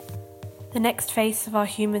The next face of our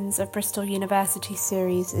Humans of Bristol University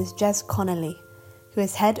series is Jez Conolly, who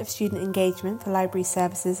is Head of Student Engagement for Library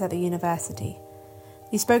Services at the university.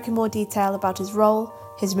 We spoke in more detail about his role,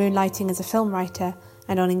 his moonlighting as a film writer,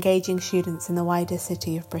 and on engaging students in the wider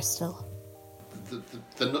city of Bristol.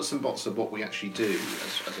 The nuts and bolts of what we actually do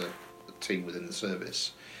as a team within the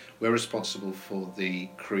service, we're responsible for the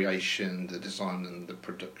creation, the design and the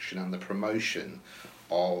production and the promotion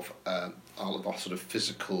of all of our sort of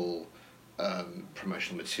physical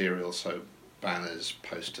promotional material, so banners,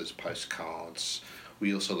 posters, postcards.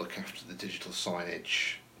 We also look after the digital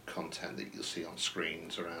signage content that you'll see on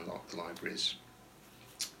screens around the libraries.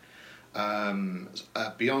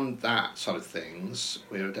 Beyond that side of things,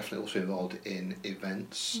 we're definitely also involved in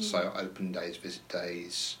events, so open days, visit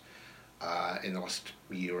days. In the last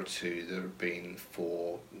year or two, there have been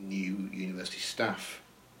 4 new university staff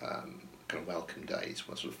kind of welcome days,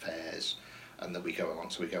 sort of fairs, and then we go along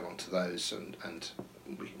to those and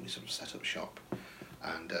we sort of set up shop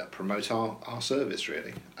and promote our service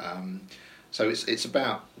really. So it's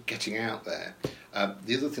about getting out there.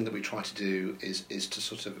 The other thing that we try to do is to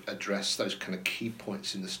sort of address those kind of key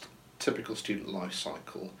points in the typical student life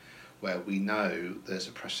cycle where we know there's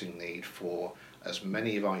a pressing need for as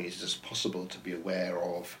many of our users as possible to be aware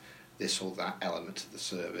of this or that element of the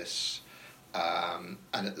service, and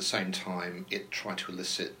at the same time try to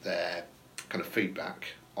elicit their kind of feedback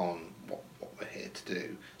on what we're here to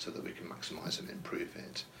do so that we can maximise and improve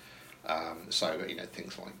it. So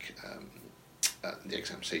things like the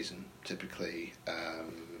exam season, typically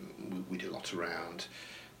we do a lot around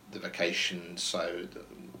the vacations, so the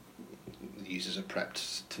users are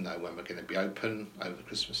prepped to know when we're going to be open over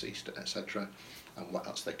Christmas, Easter, etc., and what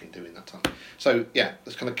else they can do in that time. So yeah,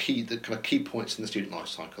 the kind of key points in the student life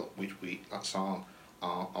cycle. That's our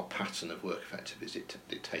pattern of work effectively is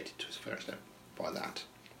dictated to a fair extent by that.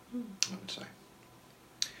 I would say.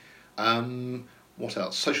 What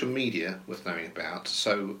else? Social media worth knowing about.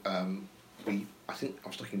 So I think I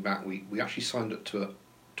was looking back. We actually signed up to a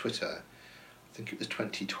Twitter. I think it was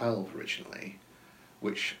 2012 originally,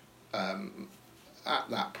 which at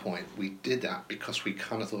that point we did that because we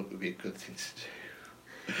kind of thought it would be a good thing to do.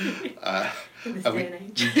 In this day and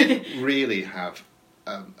age. We didn't really have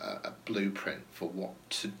a blueprint for what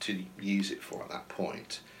to use it for at that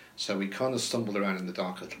point. So we kind of stumbled around in the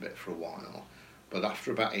dark a little bit for a while. But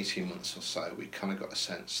after about 18 months or so, we kind of got a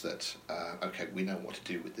sense that, okay, we know what to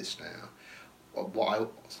do with this now. What I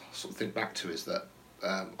sort of think back to is that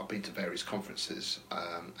I've been to various conferences,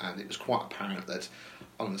 and it was quite apparent that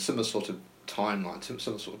on a similar sort of timeline,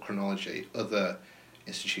 similar sort of chronology, other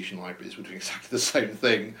institution libraries were doing exactly the same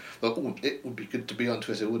thing. But it would be good to be on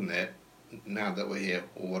Twitter, wouldn't it? Now that we're here,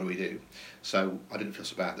 or what do we do? So I didn't feel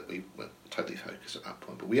so bad that we were totally focused at that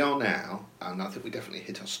point. But we are now, and I think we definitely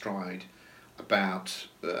hit our stride about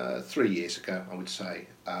 3 years ago, I would say.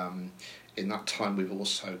 In that time, we've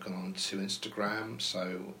also gone on to Instagram,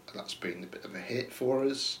 so that's been a bit of a hit for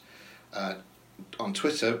us. On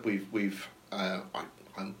Twitter,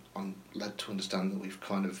 I'm led to understand that we've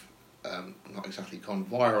kind of not exactly gone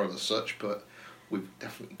viral as such, but we've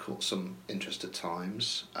definitely caught some interest at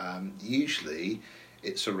times. Usually,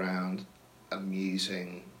 it's around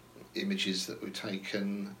amusing images that we've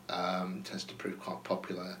taken, tends to prove quite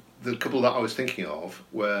popular. The couple that I was thinking of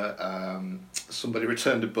were somebody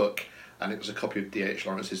returned a book and it was a copy of D.H.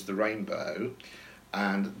 Lawrence's The Rainbow,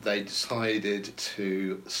 and they decided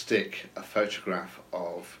to stick a photograph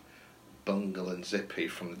of Bungle and Zippy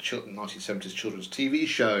from the 1970s children's TV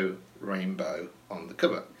show Rainbow on the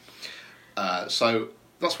cover. So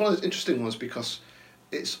that's one of those interesting ones because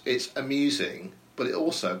it's amusing, but it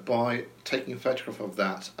also, by taking a photograph of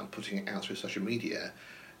that and putting it out through social media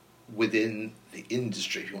within the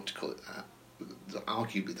industry, if you want to call it that,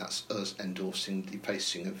 arguably that's us endorsing the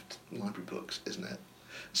facing of library books, isn't it?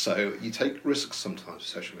 So you take risks sometimes with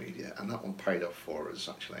social media, and that one paid off for us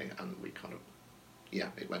actually, and we kind of,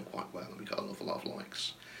 it went quite well, and we got an awful lot of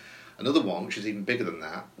likes. Another one, which is even bigger than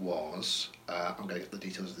that, was, I'm going to get the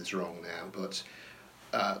details of this wrong now, but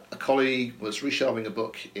a colleague was reshelving a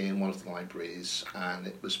book in one of the libraries, and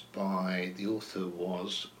it was by, the author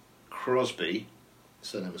was Crosby,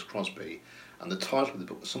 surname was Crosby, and the title of the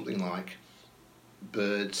book was something like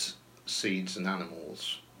Birds, Seeds and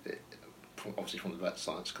Animals, obviously from the Vet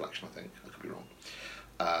Science collection, I think, I could be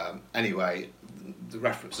wrong. Anyway, the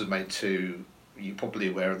reference is made to, you're probably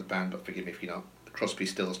aware of the band, but forgive me if you're not, Crosby,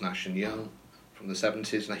 Stills, Nash and Young from the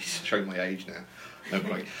 70s, and he's showing my age now. No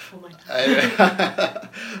point.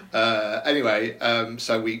 Anyway,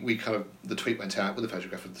 so we kind of, the tweet went out with a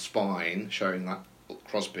photograph of the spine showing that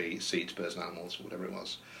Crosby, Seeds, Birds and Animals, whatever it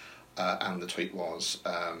was. and the tweet was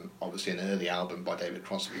obviously an early album by David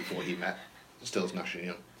Crosby before he met Stills, Nash and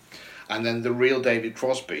Young. And then the real David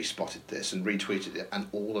Crosby spotted this and retweeted it, and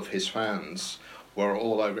all of his fans were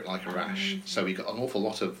all over it like a rash. So we got an awful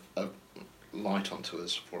lot of light onto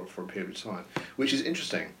us for a period of time, which is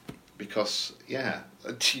interesting because, yeah,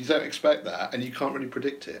 you don't expect that and you can't really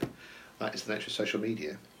predict it. That is the nature of social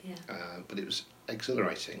media. Yeah. But it was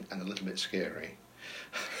exhilarating and a little bit scary.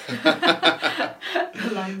 The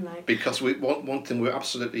limelight. Because one thing we're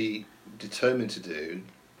absolutely determined to do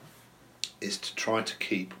is to try to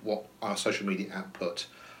keep what our social media output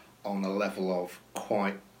on a level of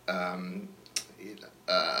quite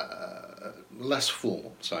less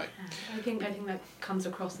formal, say. I think that comes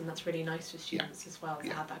across, and that's really nice for students as well,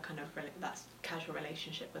 to have that kind of that casual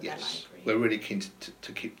relationship with their library. We're really keen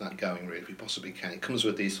to keep that going, really, if we possibly can. It comes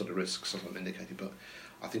with these sort of risks, as I'm indicating, but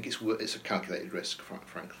I think it's a calculated risk,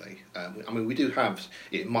 frankly. We do have,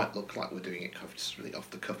 it might look like we're doing it kind of just really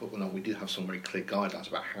off the cuff, but we do have some very clear guidelines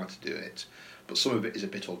about how to do it, but some of it is a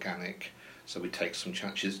bit organic, so we take some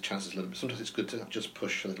chances a little bit. Sometimes it's good to just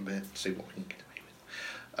push a little bit, see what we can get away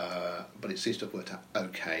with. But it seems to have worked out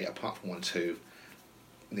okay, apart from 1 or 2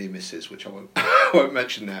 near misses, which I won't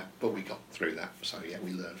mention now, but we got through that, so yeah,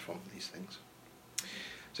 we learn from these things.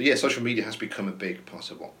 So yeah, social media has become a big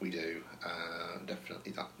part of what we do.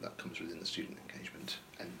 Definitely that comes within the student engagement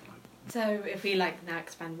envelope. So if we now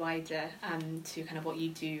expand wider to kind of what you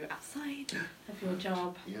do outside of your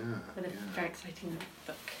job, with a very exciting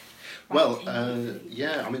book. Well,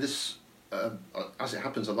 this, as it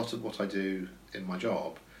happens, a lot of what I do in my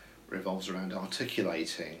job revolves around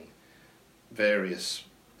articulating various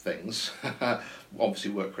things,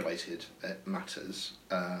 obviously work-related matters,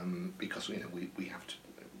 because we have to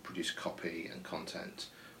produce copy and content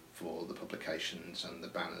for the publications and the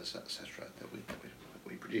banners, etc., that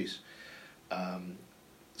we produce.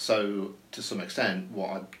 So to some extent,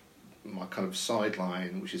 my kind of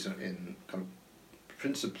sideline, which is in kind of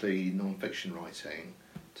principally non-fiction writing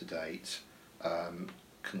to date,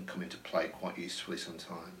 can come into play quite usefully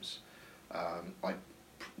sometimes.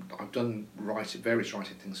 I've done various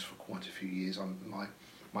writing things for quite a few years.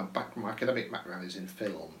 My academic background is in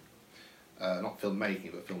film, not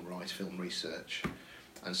filmmaking, but film research,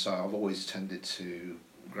 and so I've always tended to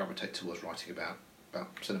gravitate towards writing about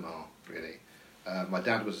cinema, really. My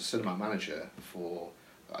dad was a cinema manager for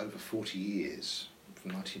over 40 years,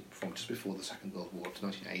 from just before the Second World War to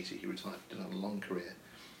 1980. He retired, did a long career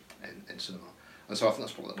in cinema, and so I think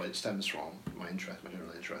that's probably where it stems from, my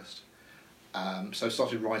general interest. So I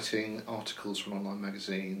started writing articles for an online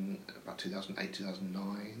magazine about 2008,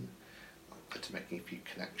 2009, to making a few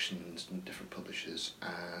connections and different publishers,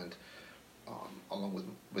 and along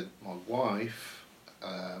with my wife,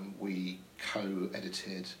 we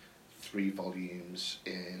co-edited 3 volumes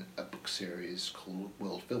in a book series called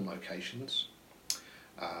World Film Locations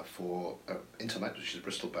for Intellect, which is a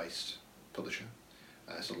Bristol-based publisher.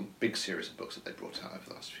 It's a big series of books that they brought out over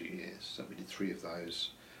the last few years. So we did 3 of those.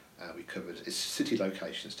 We covered, it's city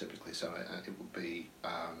locations typically, so it would be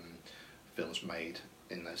films made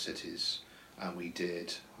in those cities. And we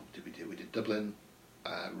did Dublin,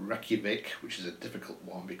 Reykjavik, which is a difficult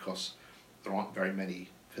one because there aren't very many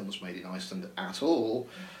films made in Iceland at all,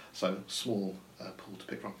 so small pool to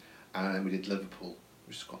pick from. And then we did Liverpool,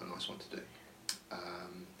 which is quite a nice one to do.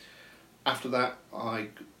 After that, I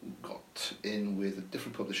got in with a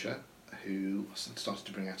different publisher who started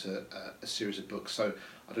to bring out a series of books. So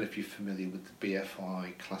I don't know if you're familiar with the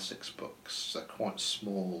BFI Classics books. They're quite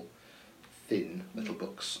small, thin little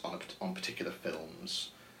books on particular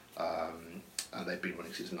films, and they've been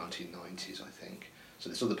running since the 1990s, I think. So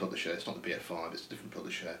this other publisher, it's not the BFI, but it's a different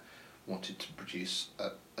publisher, wanted to produce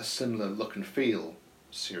a similar look and feel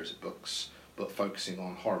series of books, but focusing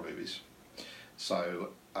on horror movies. So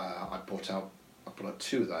I brought out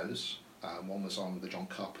 2 of those. One was on the John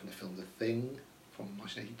Carpenter film The Thing from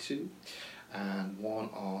 1982, and one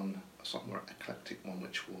on a somewhat more eclectic one,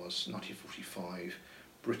 which was 1945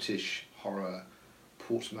 British horror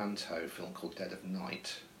portmanteau film called Dead of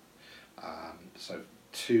Night. So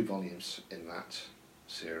 2 volumes in that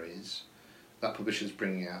series. That publisher is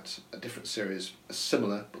bringing out a different series, a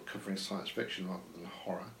similar but covering science fiction rather than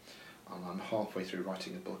horror. And I'm halfway through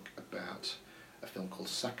writing a book about a film called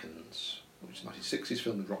Seconds, which is a 1960s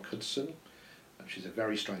film with Rock Hudson, which is a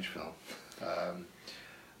very strange film.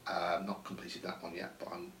 Not completed that one yet, but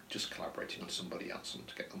I'm just collaborating on somebody else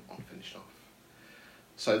to get them on finished off.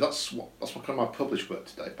 So that's kind of my published work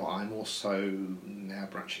today, but I'm also now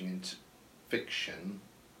branching into fiction.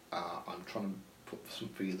 I'm trying to put some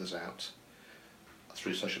feelers out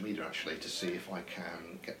through social media actually to see if I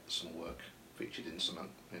can get some work featured in some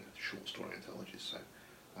short story anthologies. So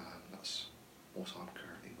that's what I'm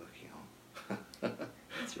currently working on.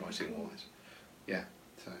 That's really writing cool. wise. Yeah.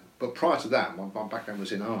 So, but prior to that, my background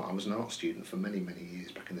was in art. I was an art student for many, many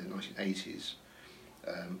years back in the 1980s.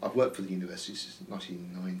 I've worked for the university since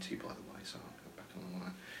 1990, by the way, so I'll go back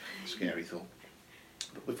on a scary thought.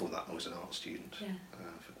 But before that, I was an art student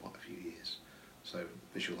for quite a few years. So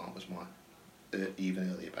visual art was my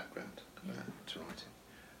even earlier background to writing.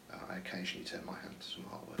 I occasionally turn my hand to some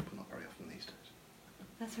artwork, but not very often these days.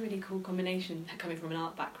 That's a really cool combination, coming from an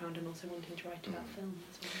art background and also wanting to write about film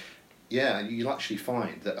as well. Yeah, and you'll actually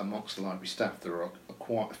find that amongst the library staff there are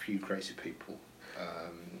quite a few creative people.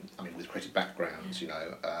 With creative backgrounds,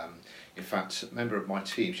 in fact, a member of my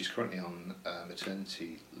team, she's currently on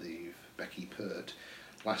maternity leave, Becky Pert.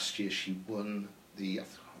 Last year she won I'm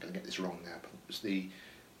going to get this wrong now, but it was the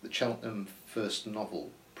Cheltenham First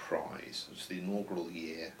Novel Prize. It was the inaugural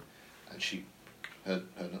year, and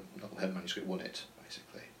her manuscript won it,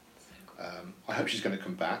 basically. I hope she's going to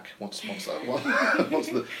come back once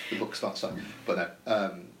the book starts up. But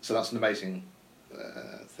no, so that's an amazing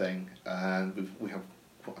thing, and we have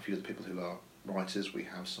quite a few other people who are writers. We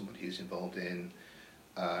have somebody who's involved in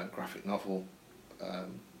graphic novel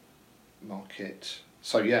market.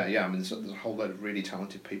 So yeah. There's a whole load of really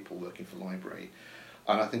talented people working for the library,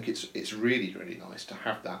 and I think it's really, really nice to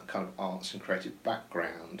have that kind of arts and creative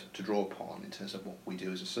background to draw upon in terms of what we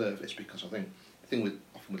do as a service. Because I think the thing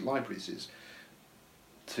often with libraries is,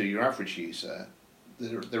 to your average user,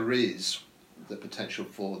 there is the potential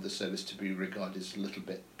for the service to be regarded as a little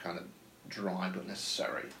bit kind of dry but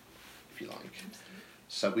necessary, if you like. Absolutely.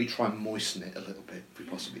 So we try and moisten it a little bit if we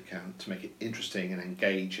possibly can to make it interesting and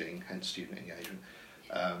engaging, hence student engagement.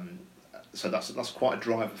 So that's quite a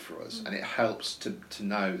driver for us, and it helps to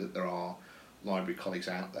know that there are library colleagues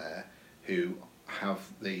out there who have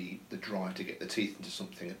the drive to get their teeth into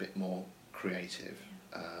something a bit more creative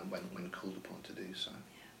when called upon to do so.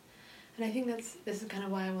 And I think this is kind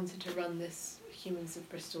of why I wanted to run this Humans of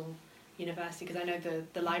Bristol University, because I know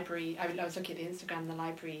the library, I was looking at the Instagram, the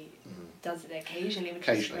library does it occasionally, which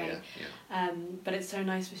is great. Yeah. But it's so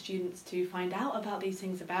nice for students to find out about these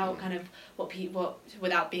things, about kind of what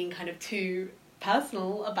without being kind of too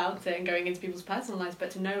personal about it and going into people's personal lives, but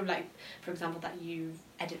to know, like, for example, that you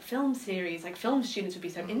edit film series, like film students would be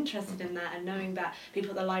so interested in that, and knowing that people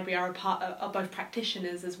at the library are both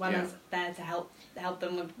practitioners as well as there to help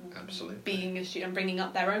them with being a student and bringing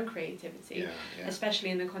up their own creativity, especially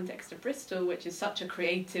in the context of Bristol, which is such a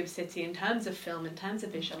creative city in terms of film, in terms of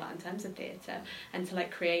visual art, in terms of theatre, and to like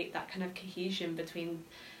create that kind of cohesion between.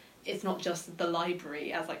 It's not just the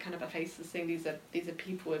library as like kind of a faceless thing. These are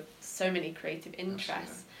people with so many creative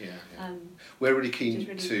interests. We're really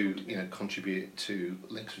keen to contribute to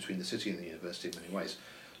links between the city and the university in many ways.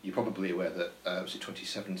 You're probably aware that was it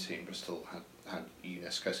 2017 Bristol had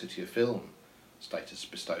UNESCO City of Film status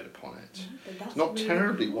bestowed upon it. It's not really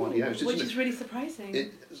terribly widely known, which is really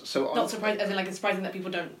surprising. Not surprising, as in like it's surprising that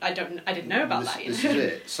people don't. I didn't know about that. This is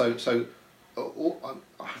it. So.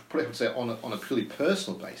 I probably have to say on a purely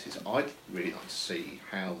personal basis, I'd really like to see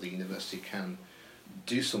how the university can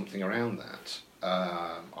do something around that.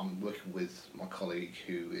 I'm working with my colleague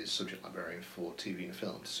who is subject librarian for TV and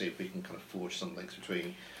film to see if we can kind of forge some links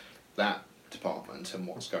between that department and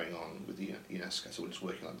what's going on with the UNESCO. So we're just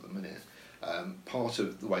working on it at the minute. Part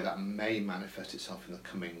of the way that may manifest itself in the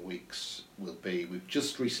coming weeks will be, we've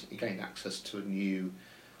just recently gained access to a new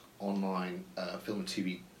online film and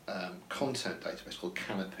TV content database called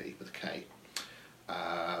Canopy with a K,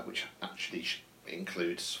 which actually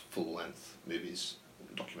includes full-length movies,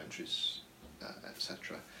 documentaries,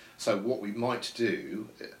 etc. So what we might do,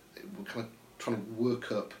 we're kind of trying to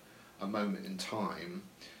work up a moment in time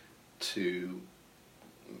to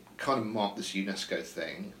kind of mark this UNESCO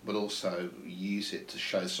thing, but also use it to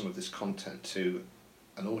show some of this content to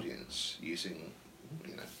an audience using,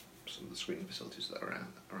 some of the screening facilities that are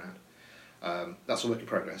around. That's a work in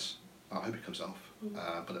progress. I hope it comes off,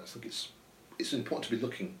 but I think it's important to be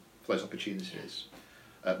looking for those opportunities.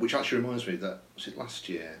 Which actually reminds me that, was it last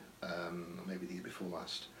year, maybe the year before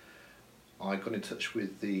last, I got in touch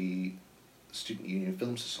with the Student Union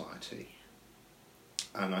Film Society,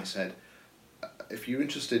 and I said, if you're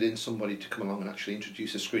interested in somebody to come along and actually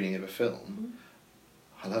introduce a screening of a film,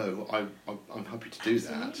 hello, I'm happy to do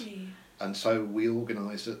that. And so we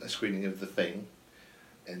organised a screening of The Thing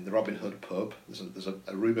in the Robin Hood pub. There's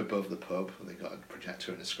a room above the pub, and they got a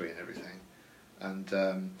projector and a screen and everything,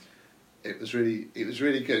 and it was really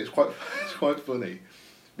good. It's quite funny,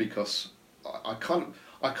 because I kind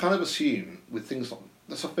of assume with things like,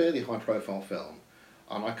 that's a fairly high profile film,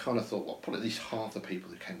 And I kind of thought, well, probably at least half the people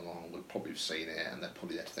who came along would probably have seen it, and they're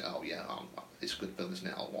probably there to think, oh yeah, it's a good film, isn't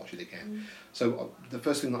it? I'll watch it again. So the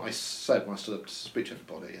first thing that I said when I stood up to speak to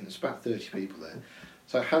everybody, and there's about 30 people there,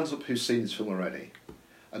 so hands up who's seen this film already,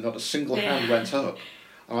 and not a single hand went up.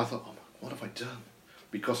 And I thought, oh, what have I done?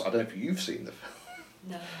 Because I don't know if you've seen the film,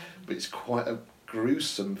 no, but it's quite a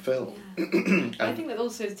gruesome film. Yeah. I think that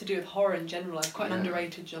also is to do with horror in general. It's quite an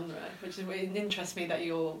underrated genre, which is, it interests me that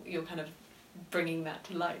you're kind of bringing that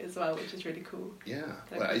to light as well, which is really cool. Yeah,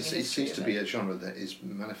 well, it seems to be a genre that is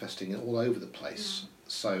manifesting all over the place.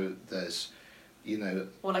 So there's,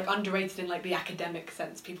 or like underrated in like the academic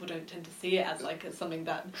sense. People don't tend to see it as like as something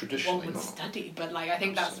that one would study, but like I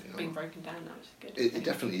think that's been broken down now, which is good. It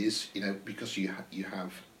definitely is, because you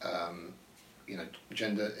have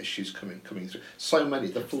gender issues coming through. So many,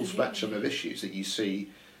 the full spectrum of issues that you see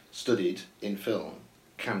studied in film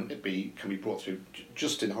can be brought through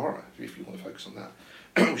just in horror, if you want to focus on that,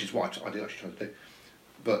 which is what I do actually try to do.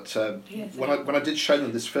 But when I did show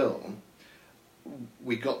them this film,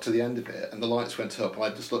 we got to the end of it and the lights went up and I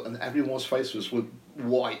just looked and everyone's faces were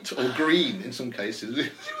white or green in some cases.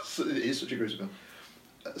 It is such a gruesome film.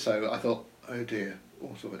 So I thought, oh dear.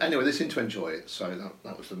 Anyway, they seemed to enjoy it, so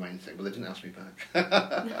that was the main thing. But they didn't ask me back.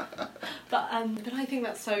 But I think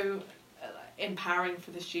that's so empowering for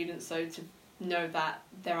the students, so to know that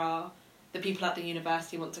there are the people at the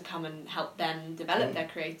university want to come and help them develop their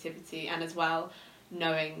creativity, and as well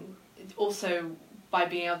knowing also by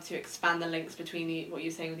being able to expand the links between what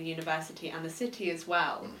you're saying with the university and the city as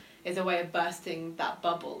well is a way of bursting that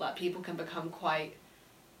bubble that people can become quite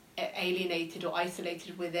alienated or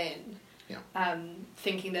isolated within.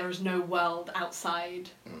 Thinking there is no world outside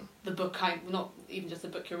the book, not even just the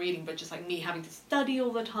book you're reading, but just like me having to study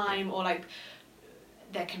all the time, or like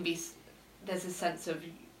there's a sense of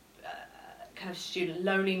kind of student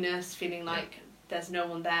loneliness, feeling like there's no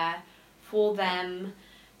one there for them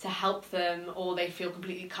to help them, or they feel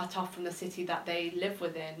completely cut off from the city that they live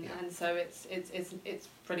within. And so it's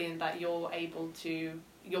brilliant that you're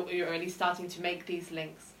really starting to make these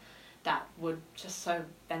links that would just so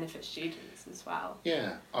benefit students as well.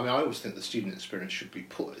 Yeah, I mean, I always think the student experience should be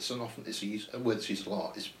it's a word that's used a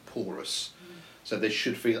lot, is porous. So they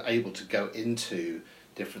should feel able to go into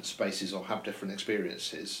different spaces or have different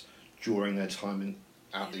experiences during their time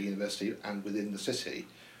at the university and within the city,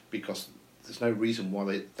 because there's no reason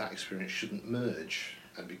why that experience shouldn't merge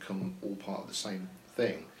and become all part of the same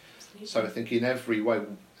thing. Absolutely. So I think in every way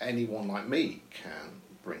anyone like me can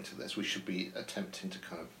bring to this, we should be attempting to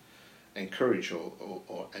kind of encourage or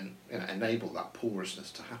enable that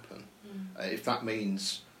porousness to happen. If that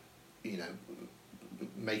means,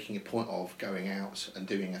 making a point of going out and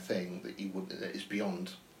doing a thing that is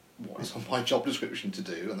beyond what is on my job description to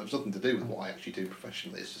do, and there's nothing to do with what I actually do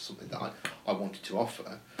professionally, it's just something that I wanted to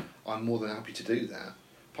offer, I'm more than happy to do that.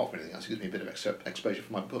 Apart from anything else, it gives me a bit of exposure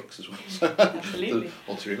for my books as well. So absolutely.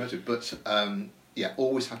 Ulterior motive. But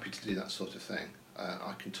always happy to do that sort of thing.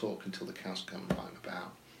 I can talk until the cows come home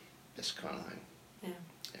about this kind of thing.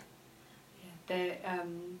 There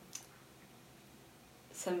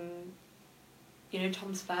some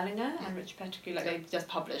Tom Sperlinger and Richard Pettigrew, like they've just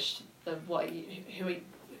published the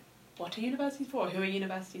what are universities for, or who are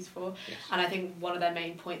universities for? Yes. And I think one of their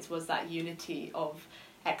main points was that unity of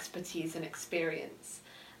expertise and experience,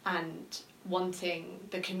 and wanting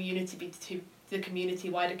the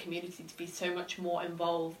wider community to be so much more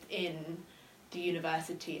involved in the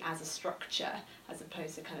university as a structure, as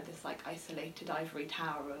opposed to kind of this like isolated ivory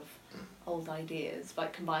tower of old ideas,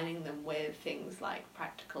 but combining them with things like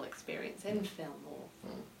practical experience in film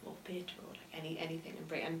or theatre or like anything and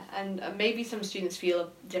bring and maybe some students feel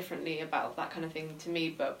differently about that kind of thing to me,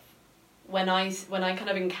 but when I kind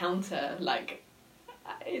of encounter like,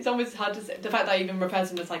 it's almost hard to say, the fact that I even refer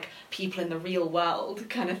to them as like people in the real world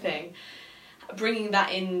kind of thing, bringing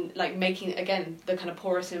that in, like making again the kind of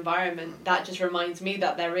porous environment, that just reminds me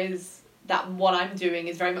that that what I'm doing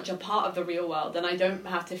is very much a part of the real world, and I don't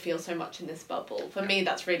have to feel so much in this bubble. For me,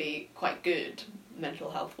 that's really quite good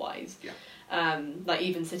mental health wise. Like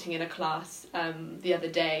even sitting in a class the other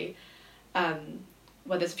day,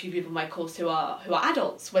 where there's a few people in my course who are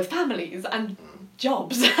adults with families and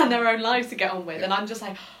jobs and their own lives to get on with, and I'm just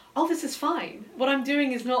like, oh, this is fine. What I'm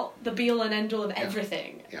doing is not the be all and end all of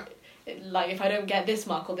everything. Like if I don't get this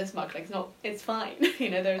mark or this mark, like it's fine.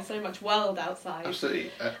 There's so much world outside.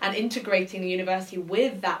 Absolutely. And integrating the university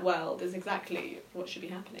with that world is exactly what should be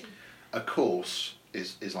happening. A course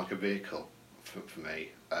is like a vehicle for me,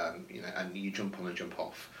 and you jump on and jump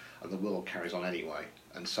off, and the world carries on anyway.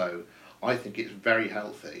 And so I think it's very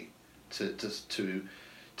healthy to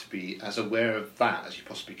be as aware of that as you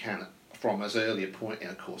possibly can from as early a point in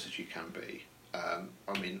a course as you can be.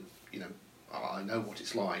 I mean, I know what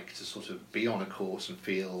it's like to sort of be on a course and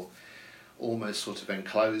feel almost sort of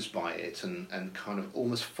enclosed by it and kind of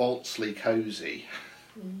almost falsely cosy.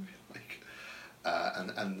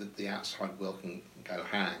 And the outside world can go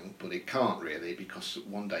hang, but it can't really, because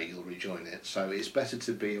one day you'll rejoin it. So it's better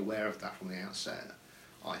to be aware of that from the outset,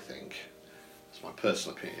 I think. It's my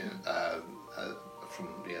personal opinion, from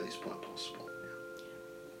the earliest point possible.